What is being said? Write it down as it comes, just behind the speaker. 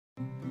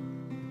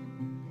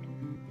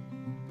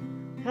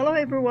Hello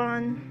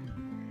everyone,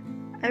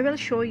 I will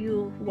show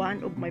you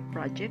one of my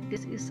project.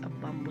 This is a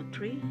bamboo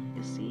tree.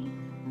 You see,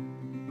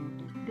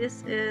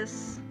 this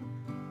is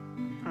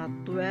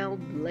 12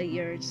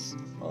 layers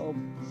of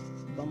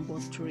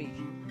bamboo tree.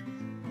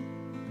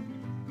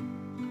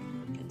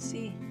 You can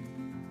see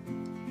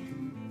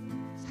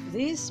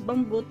this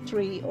bamboo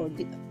tree, or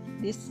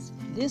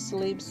this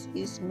leaves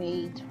is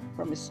made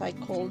from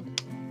recycled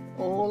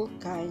all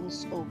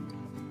kinds of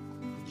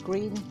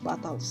green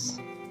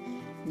bottles,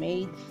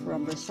 made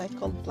from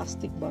recycled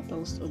plastic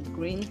bottles of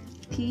green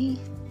tea,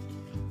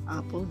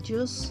 apple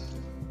juice,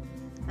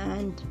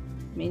 and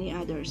many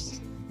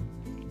others.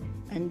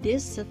 And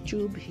this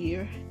tube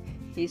here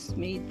is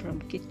made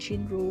from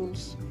kitchen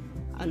rolls,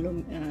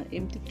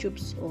 empty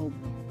tubes of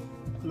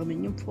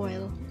aluminum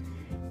foil,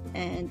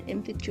 and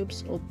empty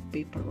tubes of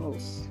paper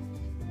rolls.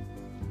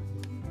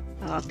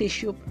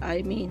 Tissue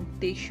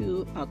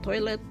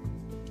toilet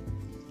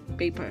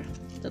paper,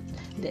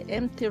 the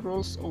empty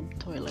rolls of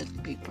toilet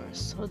paper.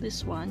 So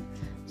this one,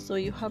 so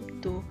you have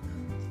to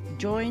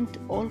join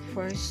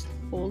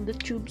all the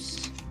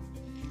tubes,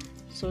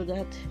 so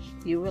that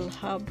you will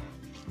have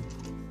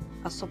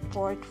a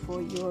support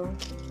for your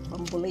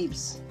bamboo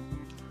leaves.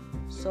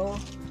 So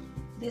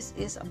this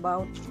is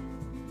about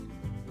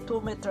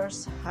 2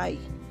 meters high.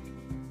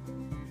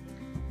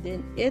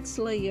 Then each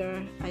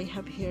layer, I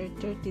have here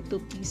 32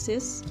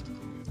 pieces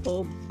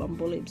of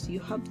bamboo leaves. You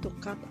have to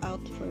cut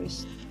out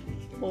first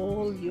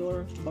all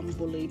your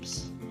bamboo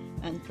leaves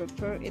and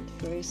prepare it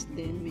first.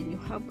 Then when you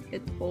have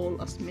it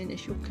all, as many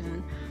as you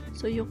can,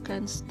 so you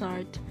can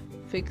start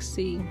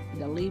fixing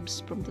the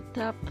leaves from the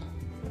top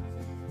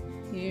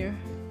here.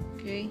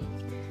 Okay,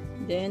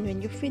 then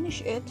when you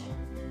finish it,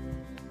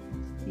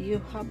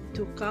 you have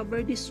to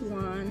cover this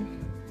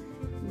one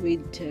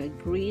with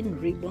green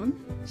ribbon.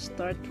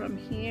 Start from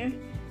here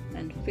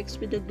and fix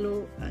with the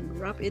glue and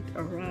wrap it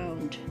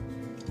around,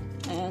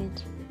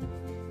 and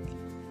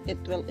it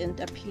will end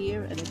up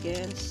here. And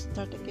again,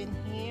 start again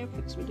here,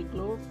 fix with the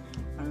glue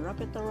and wrap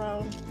it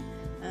around,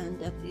 and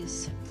that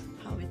is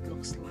how it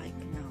looks like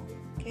now.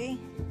 Okay,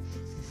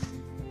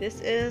 this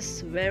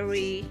is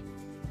very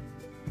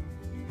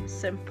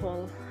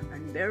simple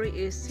and very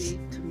easy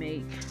to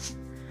make.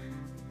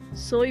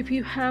 So if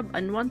you have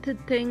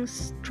unwanted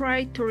things,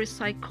 try to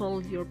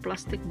recycle your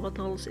plastic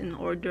bottles in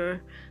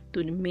order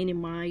to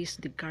minimize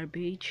the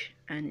garbage,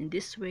 and in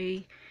this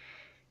way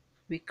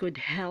we could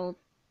help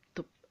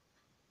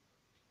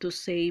to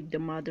save the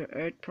Mother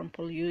Earth from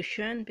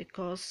pollution,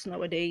 because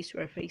nowadays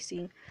we are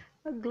facing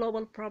a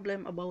global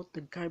problem about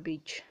the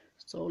garbage.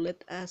 So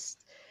let us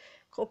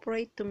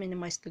cooperate to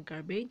minimize the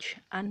garbage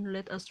and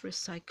let us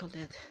recycle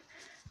it.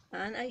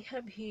 And I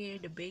have here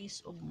the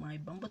base of my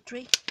bamboo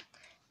tree.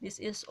 This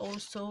is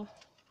also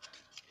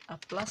a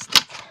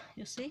plastic.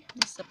 You see,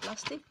 this is a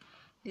plastic.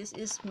 This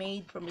is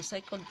made from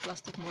recycled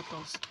plastic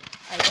bottles.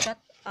 I cut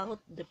out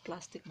the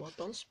plastic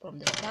bottles from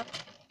the top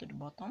to the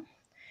bottom.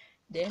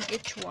 Then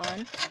each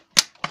one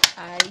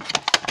I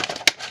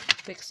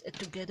fix it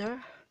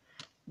together.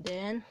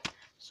 Then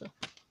so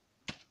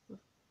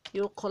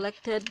you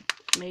collected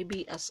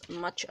maybe as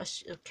much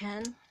as you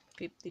can.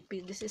 50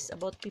 pieces. This is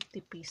about 50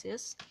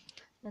 pieces.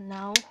 And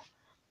now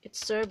it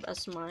serves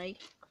as my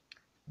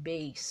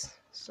base.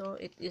 So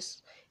it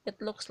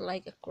looks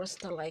like a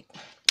crystal like.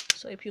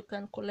 So if you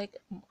can collect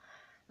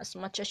as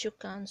much as you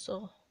can,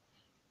 so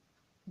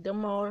the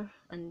more,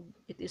 and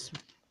it is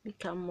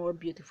become more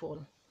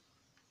beautiful.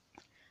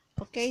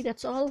 Okay,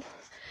 that's all,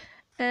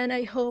 and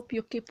I hope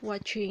you keep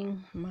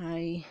watching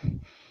my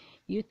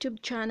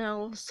YouTube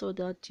channel so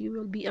that you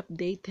will be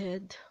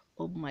updated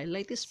of my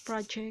latest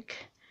project,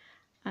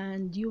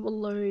 and you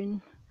will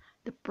learn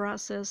the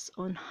process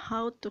on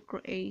how to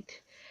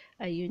create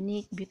a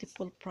unique,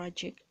 beautiful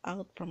project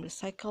out from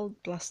recycled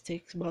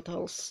plastic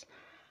bottles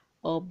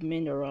of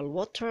mineral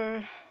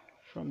water,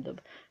 from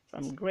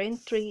grain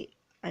tree,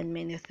 and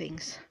many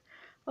things.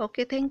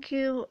 Okay, thank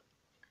you,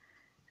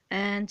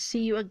 and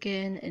see you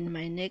again in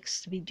my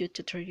next video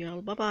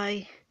tutorial. Bye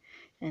bye,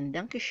 and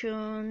danke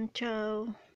schön, ciao.